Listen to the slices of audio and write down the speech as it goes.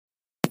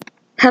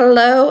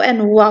Hello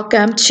and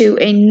welcome to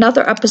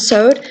another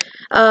episode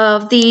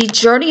of the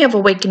Journey of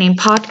Awakening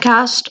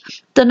podcast,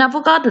 the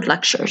Neville Goddard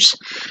Lectures.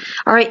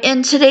 All right,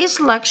 in today's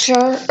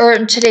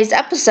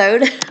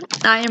episode,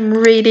 I am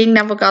reading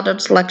Neville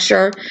Goddard's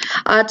lecture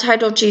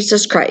titled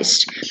Jesus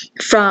Christ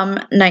from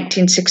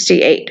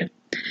 1968.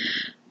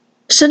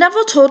 So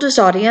Neville told his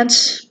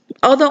audience,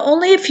 although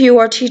only a few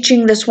are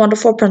teaching this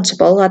wonderful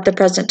principle at the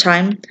present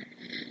time,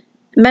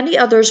 many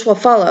others will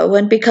follow,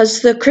 and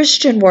because the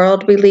Christian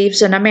world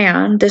believes in a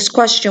man, this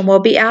question will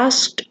be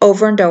asked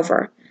over and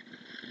over.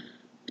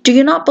 Do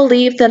you not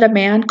believe that a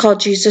man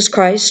called Jesus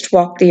Christ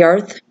walked the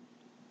earth?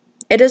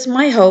 It is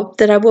my hope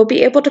that I will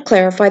be able to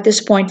clarify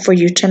this point for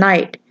you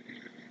tonight.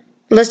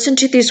 Listen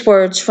to these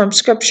words from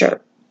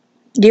Scripture.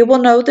 You will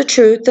know the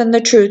truth, and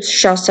the truth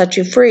shall set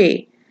you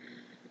free.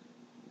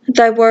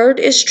 Thy word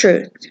is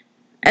truth.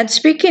 And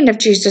speaking of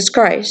Jesus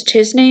Christ,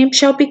 his name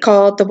shall be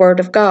called the Word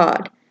of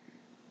God.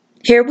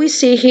 Here we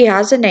see he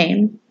has a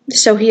name,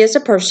 so he is a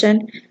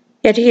person,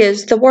 yet he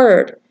is the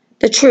Word,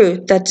 the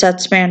truth that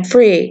sets man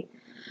free.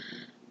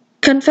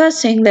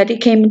 Confessing that he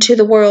came into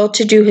the world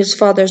to do his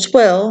Father's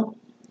will,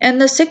 in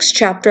the 6th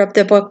chapter of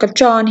the book of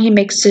John he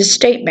makes this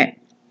statement.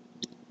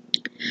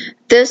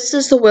 This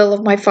is the will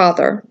of my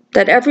Father,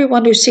 that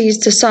everyone who sees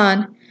the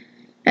Son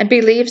and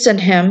believes in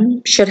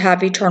him should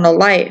have eternal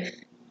life.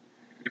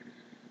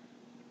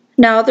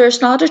 Now there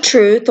is not a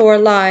truth or a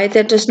lie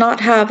that does not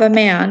have a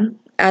man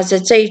as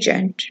its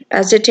agent,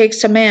 as it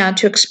takes a man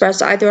to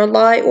express either a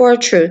lie or a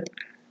truth,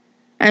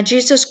 and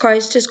Jesus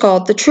Christ is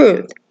called the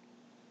truth.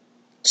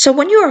 So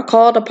when you are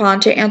called upon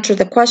to answer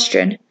the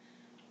question,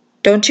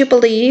 don't you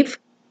believe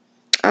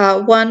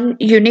one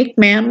unique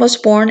man was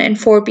born in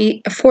 4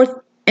 BC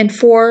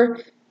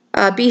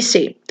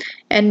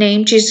and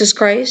named Jesus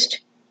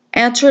Christ?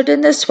 Answer it in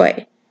this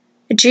way.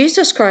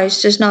 Jesus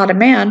Christ is not a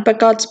man,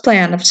 but God's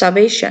plan of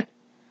salvation.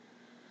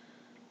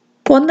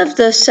 One of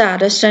the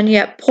saddest and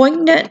yet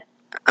poignant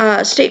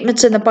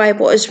statements in the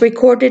Bible is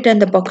recorded in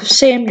the book of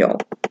Samuel.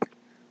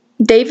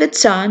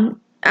 David's son,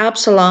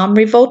 Absalom,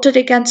 revolted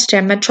against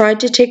him and tried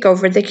to take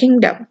over the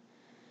kingdom.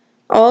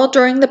 All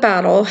during the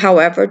battle,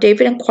 however,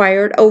 David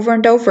inquired over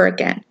and over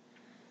again,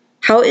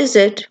 how is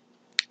it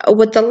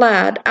with the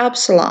lad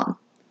Absalom?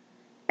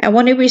 And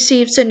when he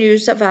receives the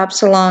news of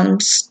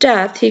Absalom's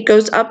death, he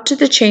goes up to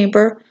the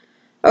chamber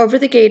over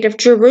the gate of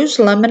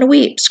Jerusalem and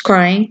weeps,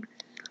 crying,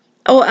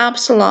 O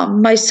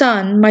Absalom, my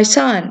son,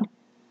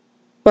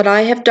 would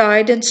I have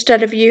died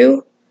instead of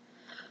you?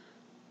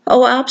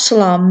 O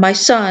Absalom, my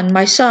son,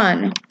 my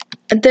son.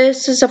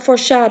 This is a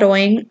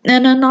foreshadowing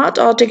in a not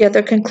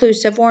altogether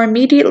conclusive or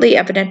immediately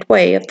evident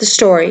way of the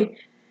story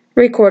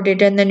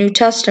recorded in the New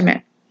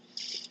Testament.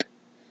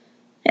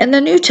 In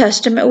the New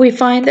Testament, we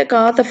find that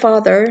God the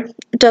Father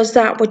does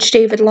that which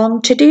David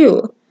longed to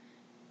do.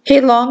 He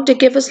longed to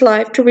give his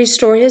life to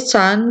restore his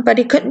son, but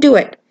he couldn't do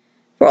it,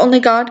 for only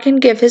God can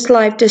give his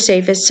life to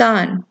save his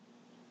son.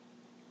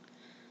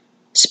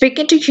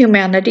 Speaking to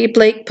humanity,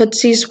 Blake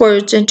puts these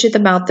words into the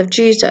mouth of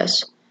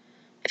Jesus.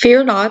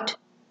 Fear not,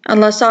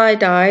 unless I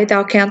die,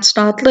 thou canst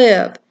not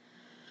live.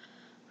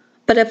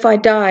 But if I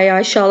die,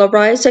 I shall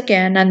arise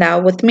again, and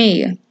thou with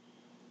me.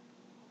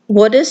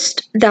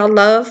 Wouldst thou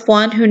love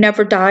one who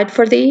never died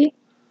for thee?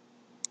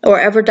 Or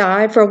ever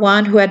die for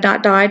one who had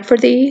not died for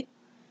thee?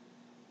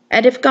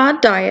 And if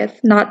God dieth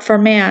not for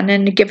man,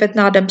 and giveth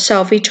not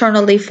himself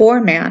eternally for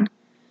man,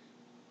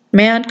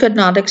 man could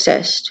not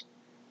exist.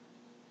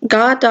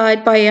 God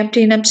died by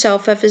emptying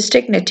himself of his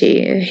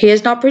dignity. He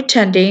is not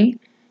pretending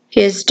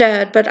he is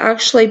dead, but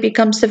actually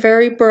becomes the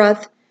very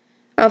breath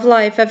of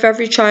life of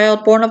every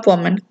child born of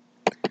woman.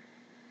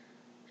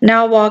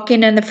 Now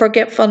walking in the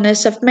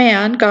forgetfulness of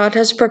man, God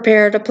has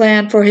prepared a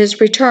plan for his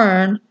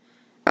return,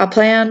 a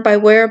plan by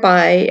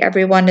whereby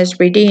everyone is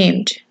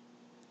redeemed.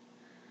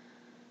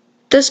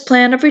 This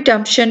plan of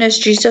redemption is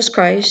Jesus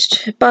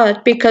Christ,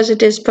 but because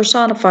it is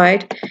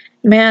personified,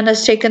 man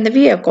has taken the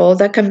vehicle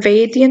that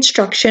conveyed the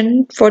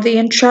instruction for the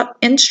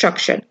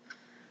instruction,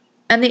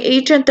 and the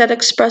agent that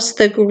expressed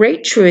the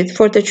great truth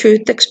for the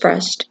truth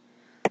expressed.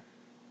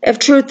 If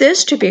truth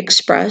is to be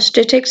expressed,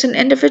 it takes an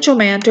individual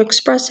man to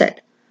express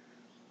it.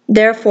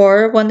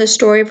 Therefore, when the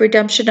story of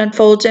redemption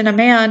unfolds in a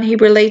man, he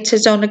relates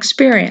his own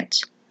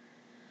experience.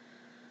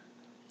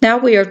 Now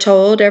we are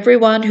told,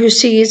 everyone who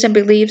sees and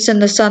believes in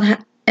the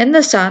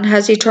Son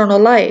has eternal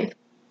life.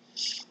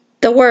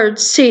 The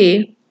words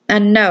see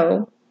and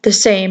know the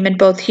same in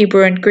both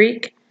Hebrew and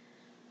Greek.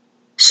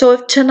 So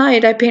if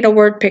tonight I paint a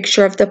word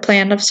picture of the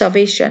plan of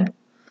salvation,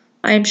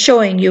 I am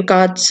showing you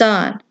God's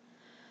Son.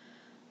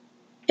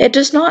 It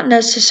does not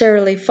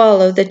necessarily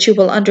follow that you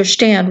will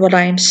understand what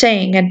I am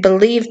saying and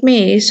believe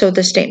me, so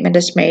the statement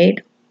is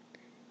made.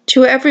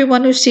 To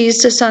everyone who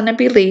sees the Son and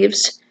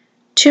believes,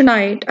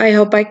 tonight I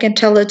hope I can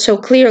tell it so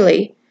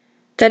clearly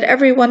that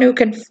everyone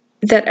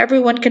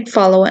can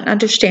follow and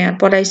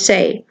understand what I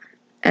say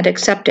and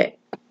accept it.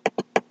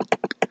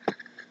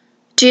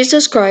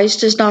 Jesus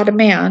Christ is not a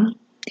man,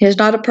 he is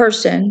not a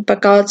person,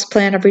 but God's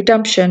plan of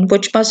redemption,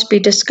 which must be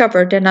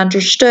discovered and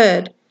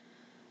understood.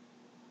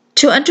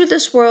 To enter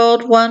this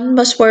world, one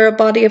must wear a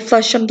body of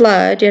flesh and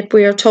blood, yet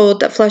we are told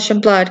that flesh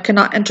and blood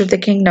cannot enter the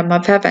kingdom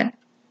of heaven.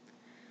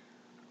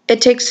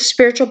 It takes a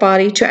spiritual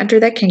body to enter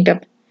that kingdom,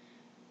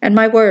 and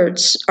my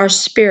words are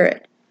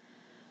spirit.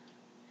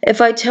 If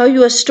I tell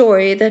you a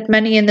story that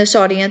many in this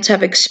audience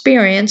have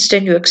experienced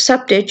and you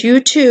accept it, you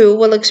too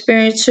will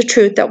experience the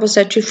truth that will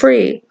set you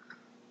free.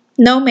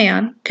 No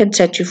man can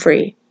set you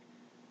free.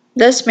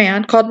 This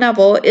man, called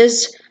Neville,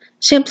 is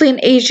simply an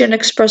agent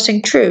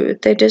expressing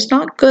truth. It is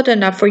not good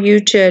enough for you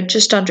to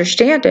just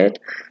understand it.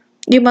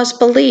 You must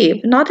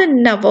believe, not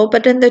in Neville,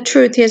 but in the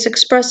truth he is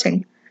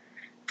expressing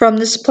from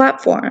this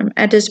platform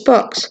and his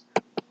books.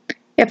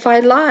 If I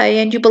lie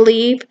and you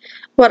believe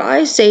what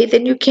I say,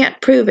 then you can't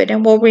prove it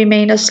and will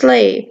remain a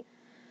slave.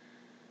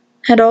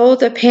 And oh,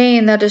 the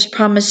pain that is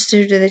promised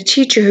to the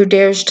teacher who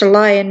dares to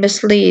lie and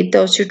mislead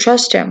those who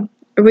trust him.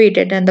 Read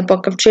it in the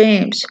book of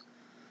James.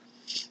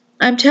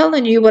 I'm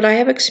telling you what I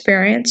have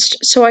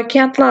experienced, so I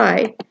can't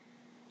lie.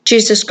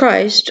 Jesus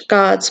Christ,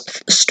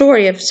 God's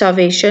story of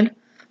salvation,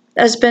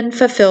 has been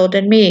fulfilled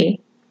in me.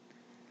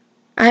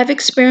 I have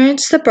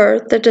experienced the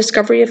birth, the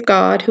discovery of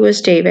God, who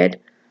is David,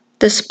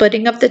 the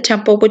splitting of the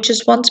temple, which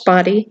is one's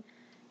body,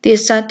 the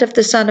ascent of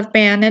the Son of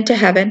Man into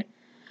heaven,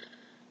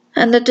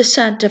 and the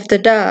descent of the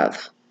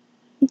dove.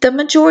 The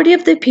majority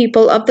of the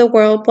people of the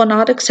world will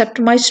not accept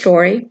my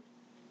story,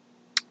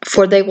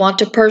 for they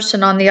want a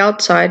person on the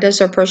outside as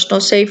their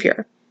personal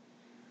savior.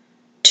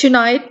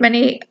 Tonight,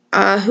 many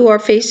who are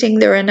facing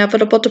their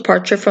inevitable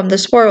departure from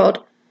this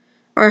world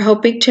are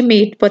hoping to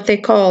meet what they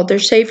call their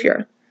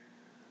savior.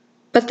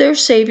 But their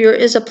savior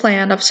is a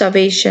plan of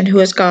salvation who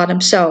is God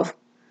himself.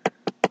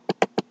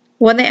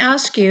 When they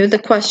ask you the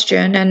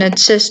question and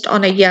insist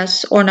on a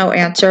yes or no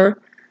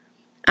answer,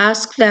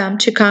 ask them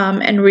to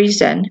come and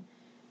reason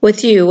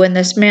with you in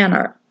this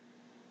manner.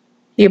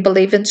 You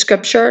believe in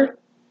Scripture?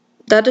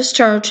 Let us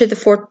turn to the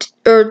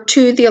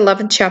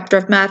 11th chapter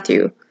of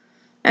Matthew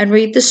and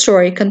read the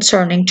story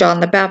concerning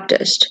John the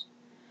Baptist.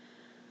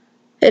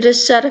 It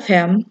is said of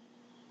him,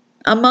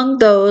 "Among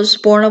those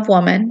born of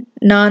woman,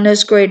 none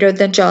is greater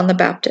than John the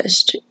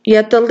Baptist,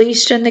 yet the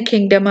least in the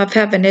kingdom of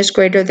heaven is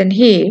greater than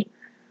he."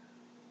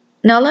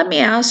 Now let me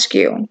ask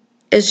you,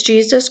 is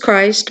Jesus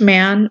Christ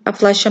man of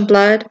flesh and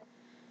blood?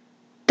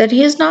 Then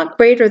he is not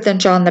greater than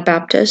John the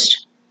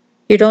Baptist.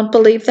 You don't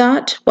believe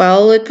that?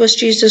 Well, it was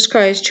Jesus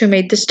Christ who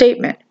made the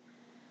statement.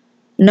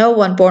 No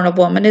one born of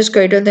woman is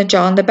greater than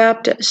John the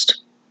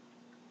Baptist.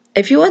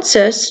 If you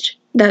insist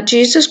that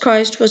Jesus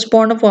Christ was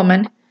born of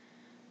woman,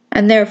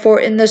 and therefore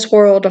in this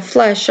world of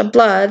flesh and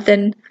blood,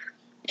 then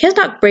he is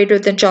not greater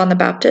than John the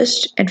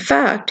Baptist. In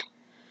fact,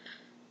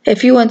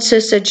 if you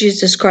insist that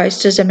Jesus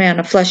Christ is a man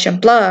of flesh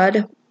and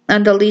blood,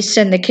 and the least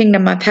in the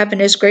kingdom of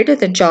heaven is greater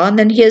than John,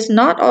 then he is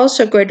not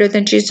also greater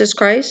than Jesus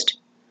Christ?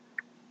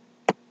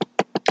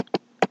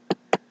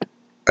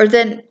 Or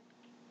then,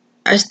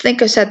 I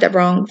think I said that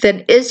wrong,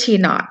 then is he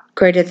not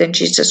greater than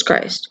Jesus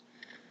Christ?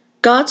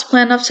 God's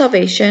plan of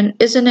salvation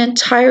is an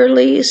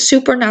entirely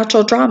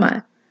supernatural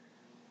drama,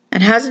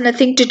 and has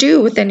nothing to do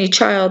with any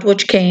child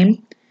which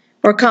came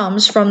or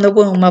comes from the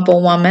womb of a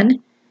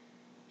woman.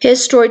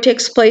 His story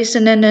takes place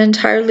in an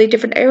entirely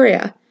different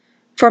area,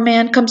 for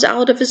man comes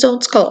out of his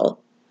own skull.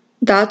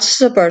 That's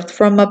the birth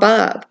from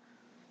above.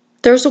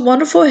 There's a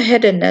wonderful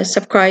hiddenness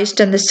of Christ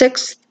in the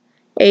 6th,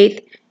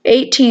 8th,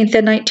 18th,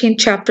 and 19th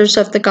chapters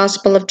of the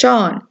Gospel of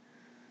John.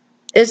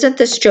 Isn't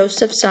this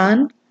Joseph's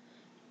son?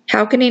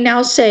 How can he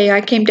now say,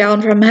 "I came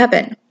down from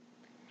heaven"?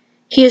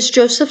 He is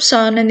Joseph's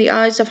son in the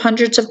eyes of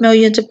hundreds of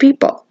millions of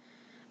people.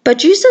 But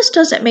Jesus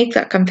doesn't make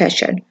that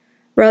confession.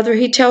 Rather,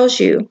 he tells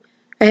you,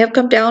 "I have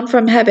come down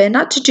from heaven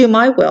not to do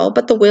my will,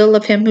 but the will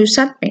of him who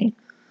sent me."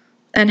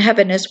 And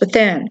heaven is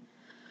within.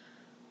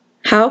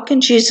 How can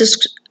Jesus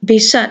be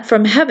sent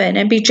from heaven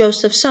and be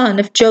Joseph's son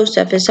if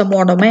Joseph is a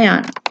mortal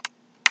man?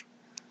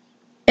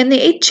 In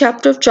the 8th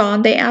chapter of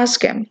John, they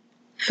ask him,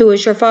 "Who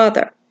is your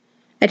father?"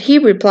 And he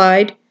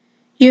replied,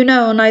 "You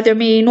know neither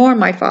me nor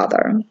my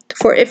Father.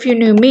 For if you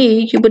knew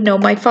me, you would know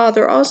my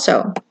Father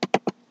also."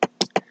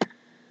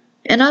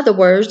 In other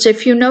words,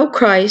 if you know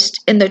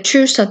Christ in the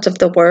true sense of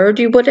the word,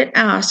 you wouldn't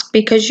ask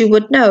because you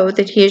would know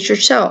that he is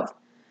yourself.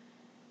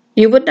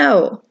 You would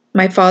know,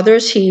 "My Father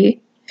is he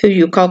who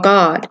you call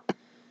God.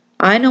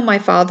 I know my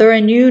Father,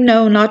 and you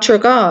know not your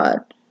God."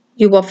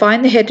 You will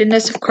find the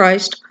hiddenness of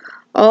Christ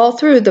all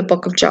through the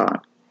book of John.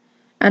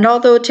 And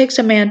although it takes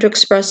a man to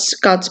express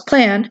God's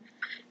plan,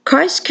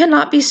 Christ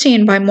cannot be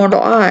seen by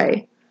mortal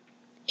eye.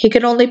 He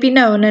can only be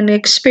known and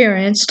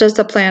experienced as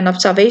the plan of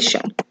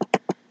salvation.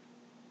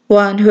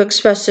 One who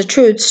expressed the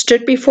truth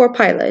stood before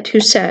Pilate, who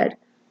said,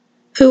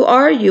 "Who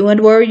are you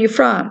and where are you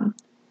from?"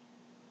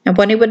 And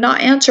when he would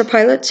not answer,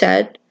 Pilate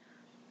said,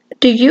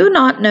 "Do you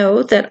not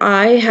know that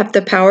I have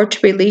the power to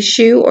release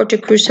you or to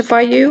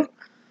crucify you?"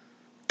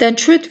 Then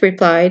Truth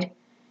replied,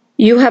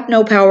 "You have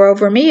no power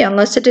over me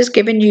unless it is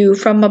given you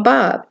from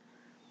above."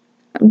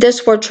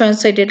 This word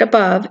translated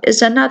above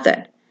is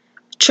another,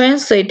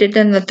 translated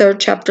in the 3rd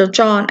chapter of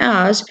John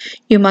as,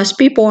 "You must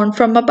be born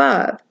from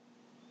above."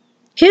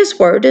 His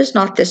word is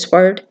not this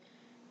word.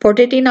 For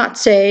did he not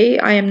say,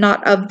 I am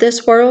not of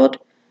this world?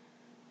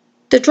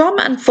 The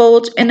drama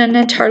unfolds in an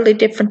entirely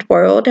different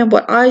world, and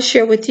what I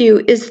share with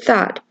you is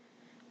that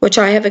which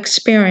I have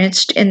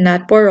experienced in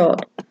that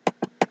world.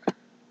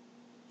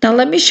 Now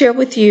let me share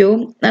with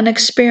you an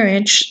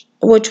experience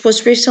which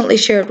was recently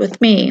shared with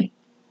me.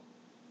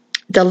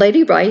 The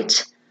lady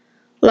writes,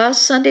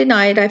 Last Sunday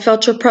night I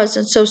felt your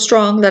presence so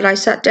strong that I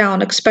sat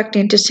down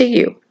expecting to see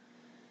you.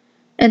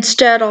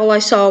 Instead, all I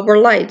saw were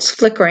lights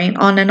flickering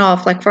on and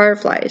off like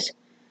fireflies.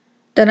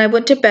 Then I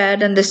went to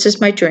bed, and this is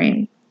my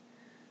dream.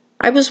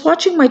 I was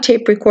watching my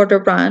tape recorder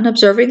run,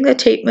 observing the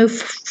tape move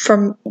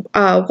from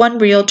one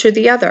reel to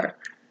the other.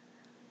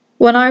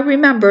 When I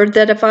remembered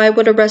that if I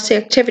would arrest the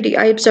activity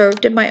I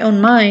observed in my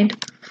own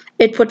mind,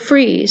 it would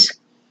freeze.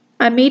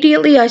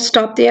 Immediately I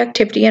stopped the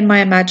activity in my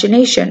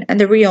imagination, and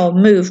the reel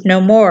moved no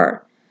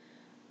more.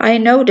 I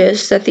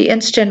noticed that the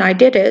instant I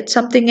did it,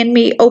 something in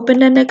me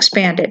opened and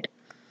expanded.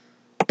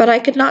 But I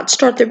could not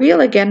start the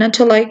reel again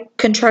until I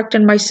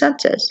contracted my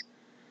senses.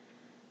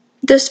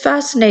 This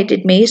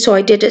fascinated me, so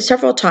I did it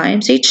several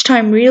times, each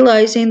time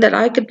realizing that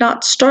I could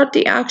not start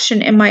the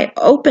action in my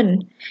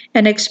open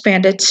and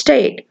expanded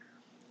state.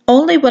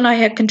 Only when I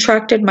had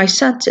contracted my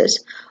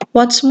senses,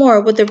 once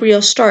more would the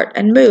reel start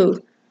and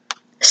move,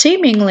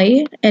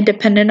 seemingly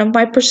independent of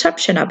my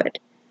perception of it.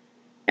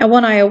 And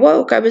when I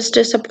awoke, I was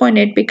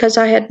disappointed because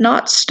I had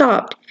not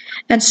stopped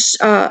and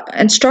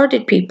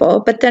started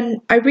people, but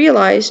then I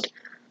realized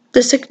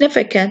the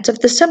significance of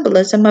the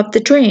symbolism of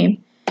the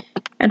dream,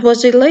 and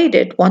was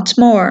elated once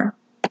more.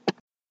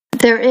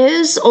 There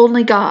is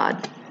only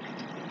God.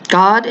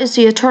 God is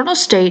the eternal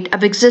state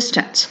of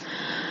existence.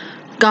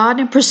 God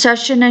in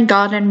procession and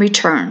God in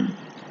return.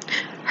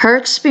 Her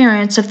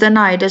experience of the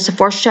night is a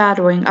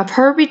foreshadowing of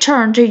her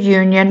return to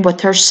union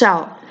with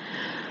herself.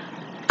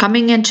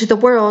 Coming into the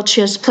world,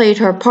 she has played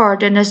her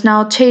part and is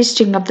now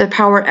tasting of the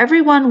power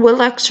everyone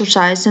will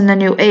exercise in the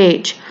new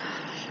age,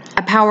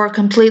 a power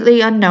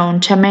completely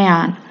unknown to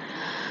man.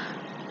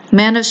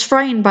 Man is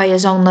frightened by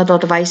his own little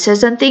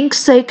devices and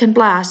thinks they can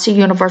blast the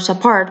universe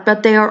apart,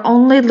 but they are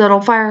only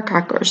little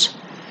firecrackers.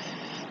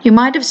 You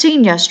might have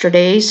seen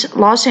yesterday's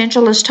Los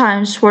Angeles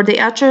Times where the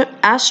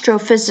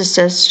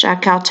astrophysicists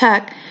at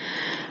Caltech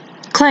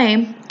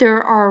claim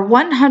there are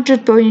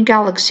 100 billion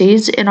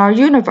galaxies in our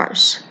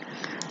universe,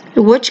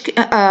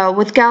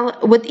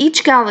 with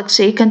each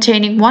galaxy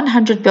containing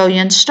 100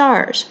 billion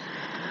stars.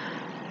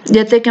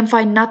 Yet they can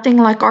find nothing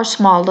like our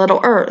small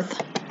little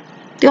Earth.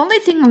 The only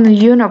thing in the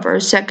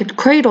universe that could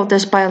cradle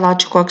this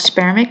biological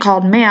experiment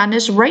called man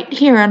is right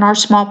here on our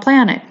small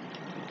planet,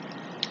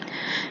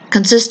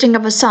 consisting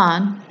of a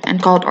sun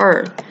and called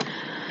Earth.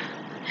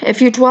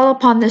 If you dwell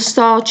upon this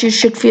thought, you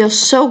should feel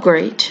so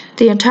great.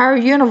 The entire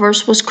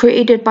universe was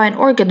created by an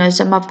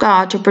organism of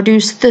God to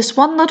produce this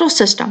one little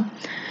system.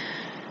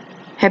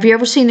 Have you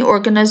ever seen the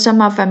organism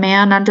of a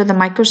man under the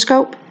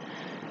microscope?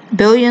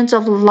 Billions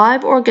of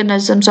live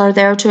organisms are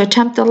there to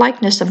attempt the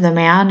likeness of the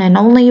man, and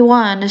only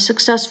one is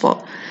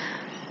successful.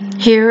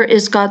 Here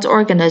is God's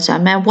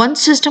organism, and one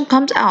system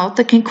comes out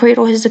that can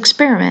cradle his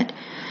experiment,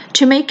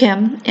 to make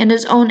him in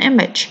his own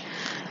image.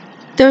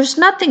 There's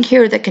nothing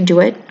here that can do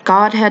it.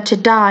 God had to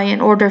die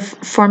in order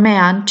for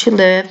man to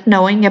live,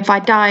 knowing if I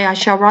die I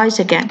shall rise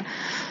again,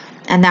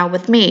 and thou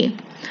with me.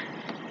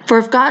 For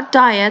if God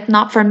dieth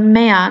not for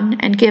man,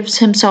 and gives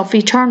himself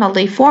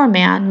eternally for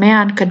man,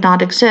 man could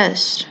not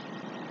exist.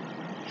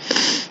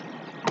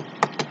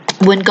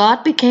 When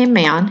God became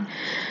man,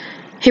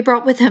 he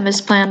brought with him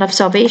his plan of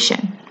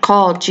salvation,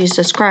 called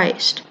Jesus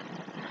Christ.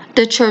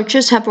 The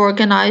churches have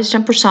organized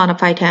and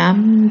personified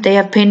him. They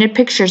have painted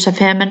pictures of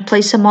him and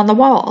placed him on the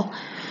wall.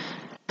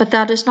 But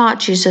that is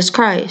not Jesus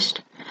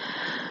Christ.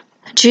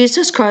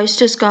 Jesus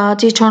Christ is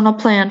God's eternal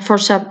plan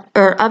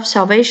of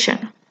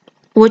salvation,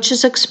 which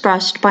is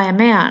expressed by a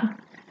man.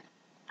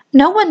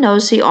 No one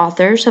knows the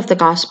authors of the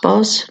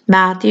Gospels.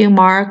 Matthew,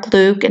 Mark,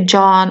 Luke, and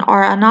John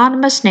are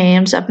anonymous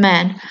names of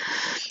men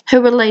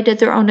who related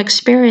their own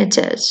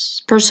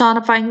experiences.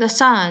 Personifying the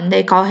Son,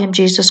 they call him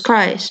Jesus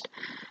Christ.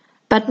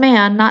 But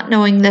man, not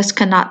knowing this,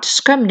 cannot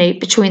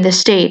discriminate between the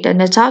state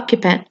and its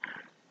occupant.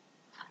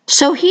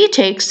 So he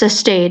takes the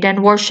state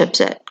and worships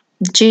it.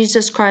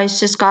 Jesus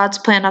Christ is God's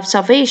plan of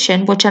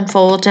salvation, which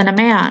unfolds in a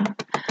man.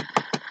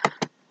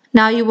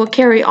 Now you will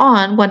carry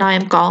on when I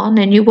am gone,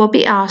 and you will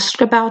be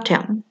asked about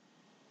him.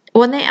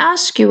 When they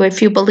ask you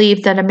if you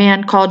believe that a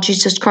man called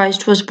Jesus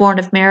Christ was born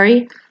of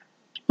Mary,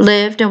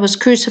 lived and was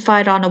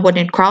crucified on a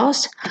wooden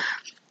cross,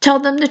 tell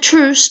them the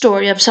true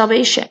story of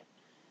salvation.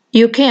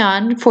 You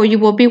can, for you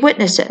will be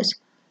witnesses.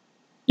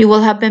 You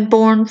will have been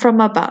born from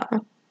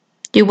above.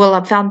 You will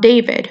have found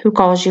David, who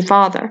calls you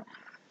Father.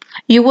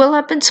 You will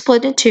have been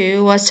split in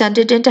two,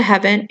 ascended into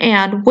heaven,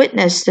 and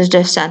witnessed the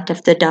descent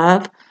of the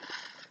dove.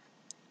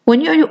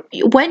 When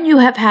you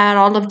have had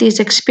all of these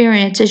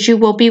experiences, you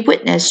will be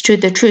witness to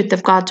the truth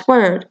of God's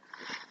word.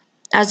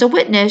 As a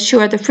witness, you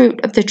are the fruit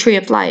of the tree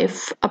of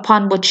life,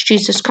 upon which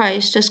Jesus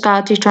Christ, as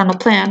God's eternal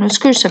plan, was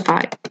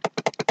crucified.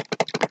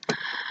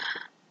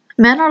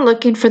 Men are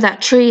looking for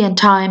that tree in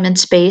time and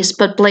space,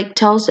 but Blake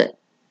tells it.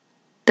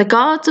 The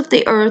gods of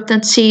the earth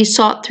and sea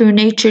sought through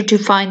nature to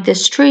find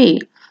this tree,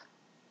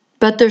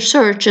 but their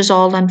search is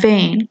all in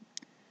vain.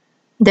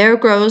 There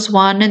grows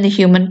one in the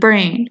human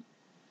brain.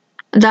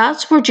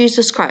 That's where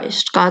Jesus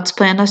Christ, God's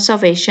plan of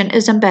salvation,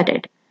 is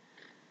embedded.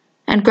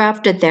 And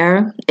grafted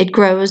there, it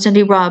grows and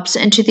erupts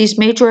into these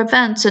major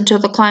events until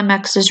the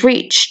climax is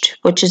reached,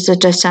 which is the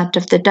descent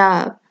of the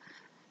dove.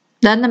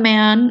 Then the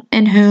man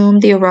in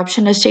whom the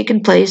eruption has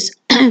taken place,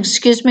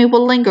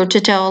 will linger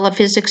to tell of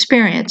his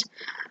experience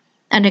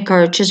and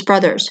encourage his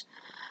brothers.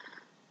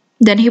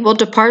 Then he will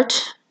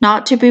depart,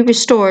 not to be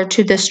restored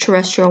to this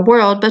terrestrial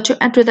world, but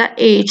to enter that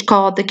age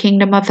called the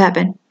kingdom of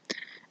heaven,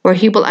 where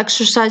he will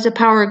exercise a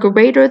power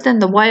greater than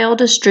the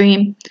wildest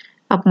dream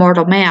of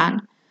mortal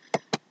man.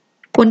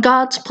 When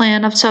God's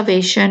plan of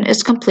salvation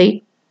is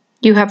complete,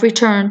 you have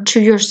returned to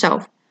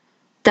yourself.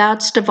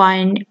 That's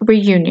divine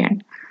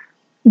reunion.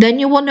 Then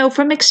you will know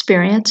from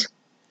experience,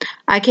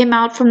 I came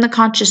out from the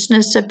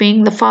consciousness of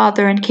being the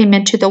Father and came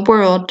into the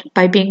world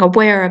by being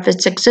aware of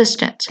its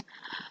existence.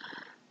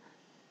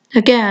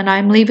 Again, I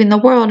am leaving the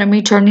world and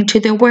returning to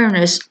the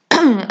awareness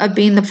of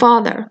being the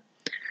Father.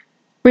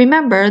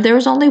 Remember, there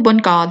is only one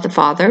God, the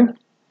Father.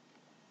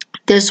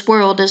 This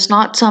world is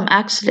not some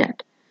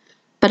accident,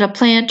 but a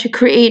plan to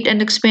create and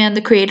expand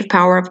the creative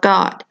power of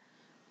God.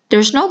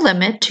 There's no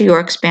limit to your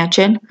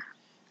expansion,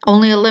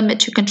 only a limit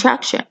to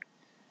contraction.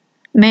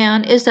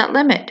 Man is that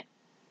limit.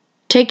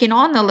 Taking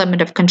on the limit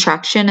of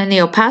contraction and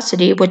the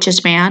opacity, which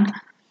is man,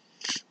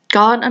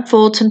 God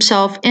unfolds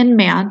himself in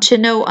man to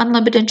know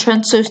unlimited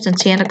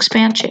translucency and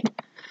expansion.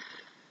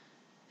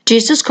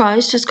 Jesus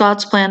Christ is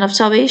God's plan of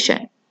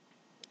salvation.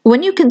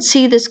 When you can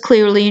see this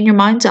clearly in your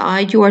mind's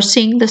eye, you are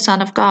seeing the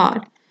Son of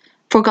God,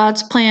 for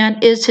God's plan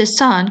is his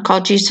Son,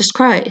 called Jesus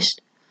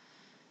Christ.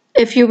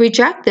 If you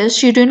reject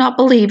this, you do not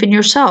believe in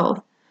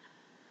yourself.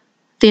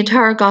 The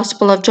entire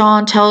Gospel of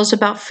John tells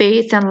about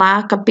faith and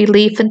lack of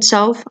belief in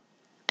self.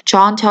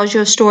 John tells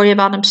you a story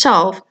about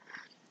himself.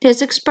 He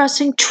is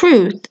expressing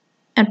truth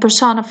and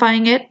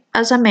personifying it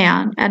as a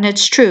man, and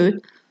its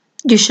truth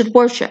you should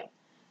worship,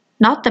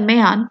 not the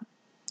man.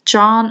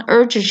 John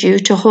urges you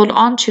to hold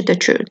on to the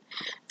truth,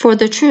 for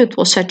the truth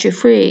will set you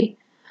free.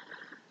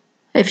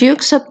 If you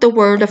accept the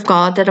word of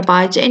God that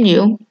abides in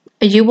you,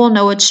 you will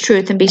know its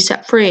truth and be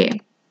set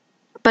free.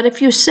 But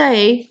if you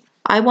say,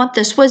 I want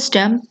this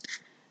wisdom,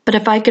 but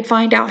if I could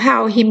find out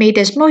how he made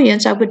his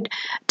millions, I would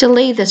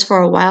delay this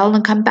for a while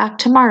and come back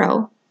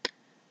tomorrow.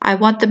 I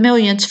want the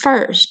millions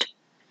first.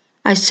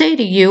 I say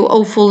to you,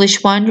 O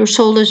foolish one, your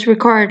soul is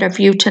required of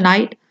you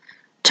tonight.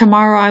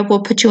 Tomorrow I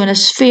will put you in a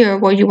sphere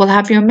where you will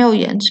have your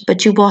millions,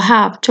 but you will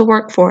have to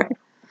work for it.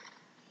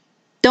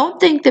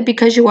 Don't think that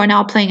because you are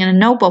now playing a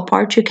noble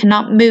part, you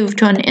cannot move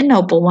to an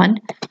ignoble one.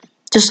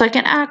 Just like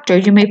an actor,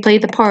 you may play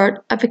the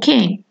part of a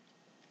king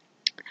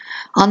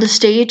on the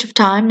stage of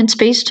time and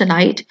space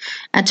tonight,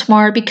 and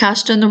tomorrow be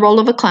cast in the role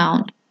of a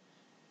clown.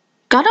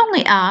 God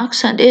only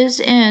acts and is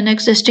in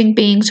existing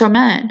beings or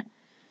men.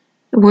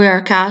 We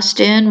are cast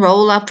in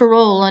role after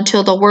role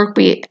until the work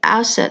we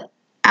set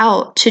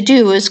out to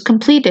do is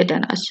completed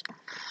in us.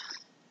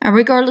 And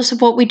regardless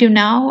of what we do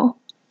now,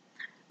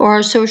 or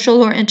our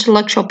social or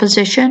intellectual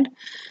position,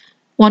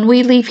 when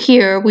we leave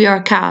here, we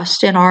are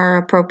cast in our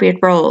appropriate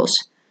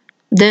roles.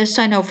 This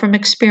I know from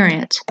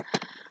experience.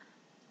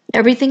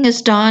 Everything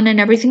is done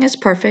and everything is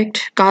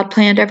perfect. God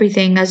planned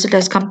everything as it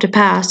has come to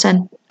pass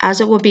and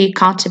as it will be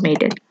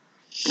consummated.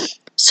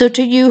 So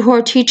to you who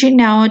are teaching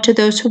now and to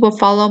those who will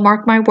follow,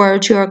 mark my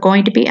words, you are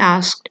going to be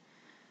asked,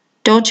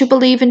 don't you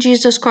believe in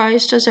Jesus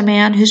Christ as a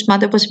man whose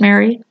mother was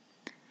Mary?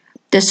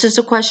 This is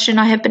a question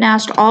I have been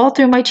asked all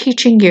through my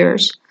teaching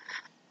years.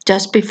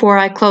 Just before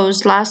I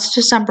closed last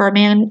December,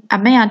 a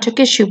man took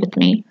issue with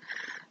me,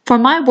 for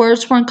my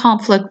words were in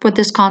conflict with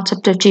this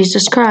concept of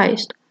Jesus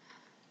Christ.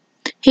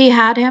 He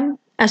had him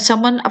as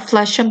someone of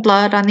flesh and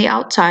blood on the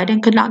outside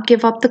and could not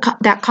give up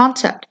that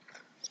concept.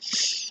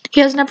 He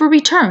has never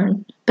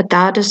returned, but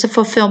that is the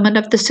fulfillment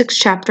of the 6th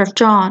chapter of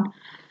John.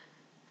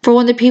 For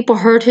when the people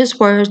heard his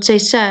words, they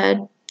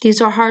said,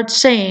 these are hard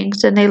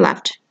sayings, and they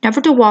left,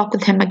 never to walk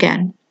with him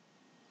again.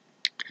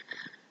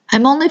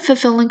 I'm only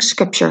fulfilling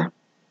Scripture.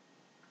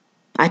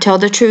 I tell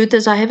the truth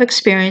as I have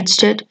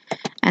experienced it,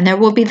 and there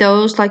will be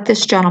those like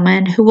this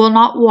gentleman who will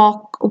not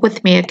walk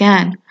with me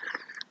again.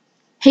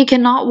 He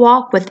cannot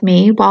walk with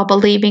me while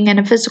believing in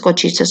a physical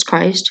Jesus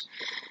Christ,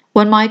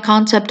 when my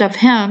concept of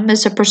him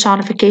is a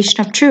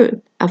personification of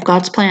truth, of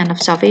God's plan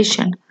of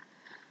salvation.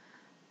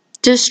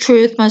 This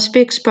truth must be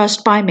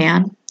expressed by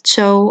man,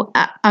 so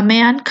a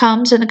man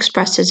comes and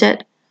expresses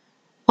it.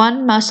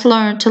 One must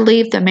learn to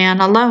leave the man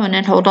alone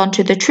and hold on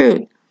to the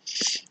truth,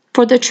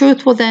 for the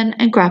truth will then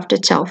engraft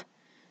itself.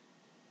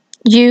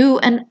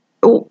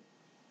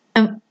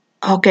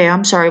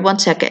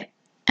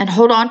 And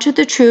hold on to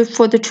the truth,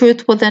 for the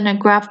truth will then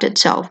engraft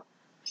itself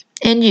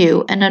in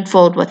you and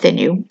unfold within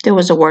you. There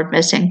was a word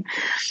missing.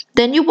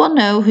 Then you will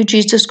know who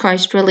Jesus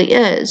Christ really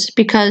is,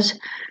 because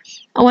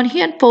when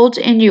he unfolds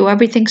in you,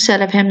 everything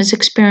said of him is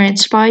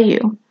experienced by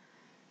you.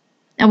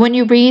 And when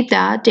you read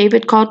that,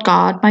 David called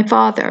God my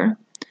Father,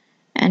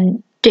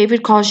 and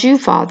David calls you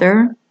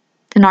Father,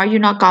 then are you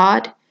not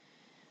God?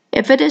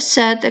 If it is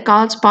said that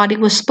God's body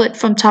was split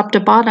from top to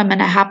bottom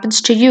and it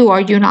happens to you,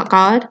 are you not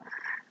God?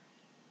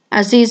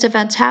 As these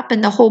events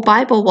happen, the whole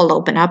Bible will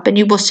open up and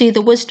you will see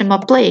the wisdom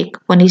of Blake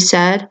when he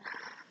said,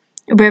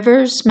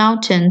 rivers,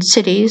 mountains,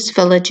 cities,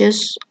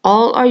 villages,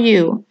 all are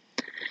you.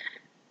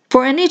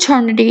 For in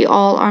eternity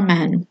all are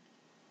men.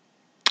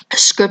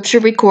 Scripture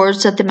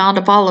records that the Mount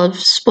of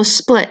Olives was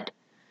split,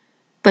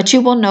 but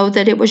you will know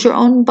that it was your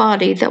own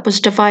body that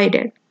was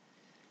divided.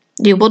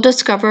 You will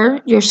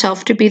discover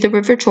yourself to be the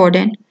River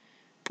Jordan,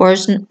 for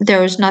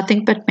there is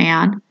nothing but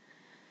man.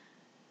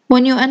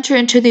 When you enter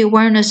into the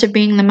awareness of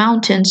being the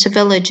mountains, the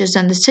villages,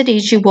 and the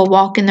cities, you will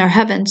walk in their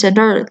heavens and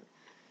earth.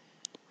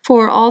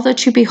 For all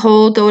that you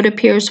behold, though it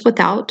appears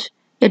without,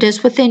 it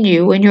is within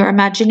you, in your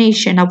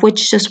imagination, of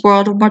which this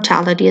world of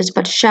mortality is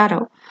but a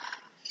shadow.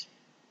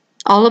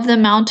 All of the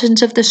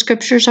mountains of the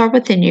Scriptures are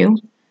within you,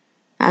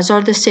 as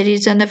are the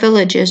cities and the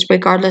villages,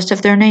 regardless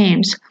of their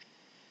names.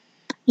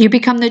 You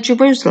become the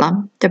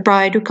Jerusalem, the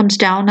bride who comes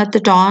down at the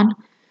dawn.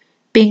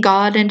 Being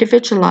God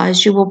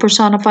individualized, you will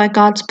personify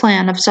God's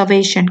plan of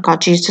salvation,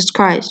 called Jesus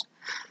Christ.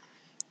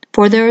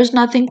 For there is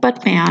nothing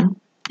but man,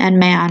 and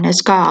man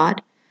is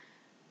God.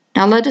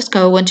 Now let us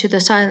go into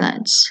the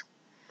silence.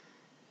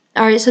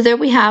 All right, so there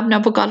we have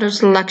Neville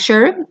Goddard's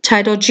lecture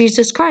titled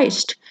Jesus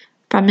Christ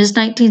from his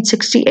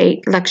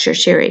 1968 lecture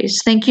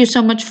series. Thank you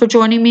so much for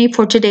joining me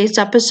for today's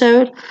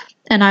episode,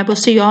 and I will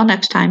see you all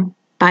next time.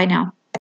 Bye now.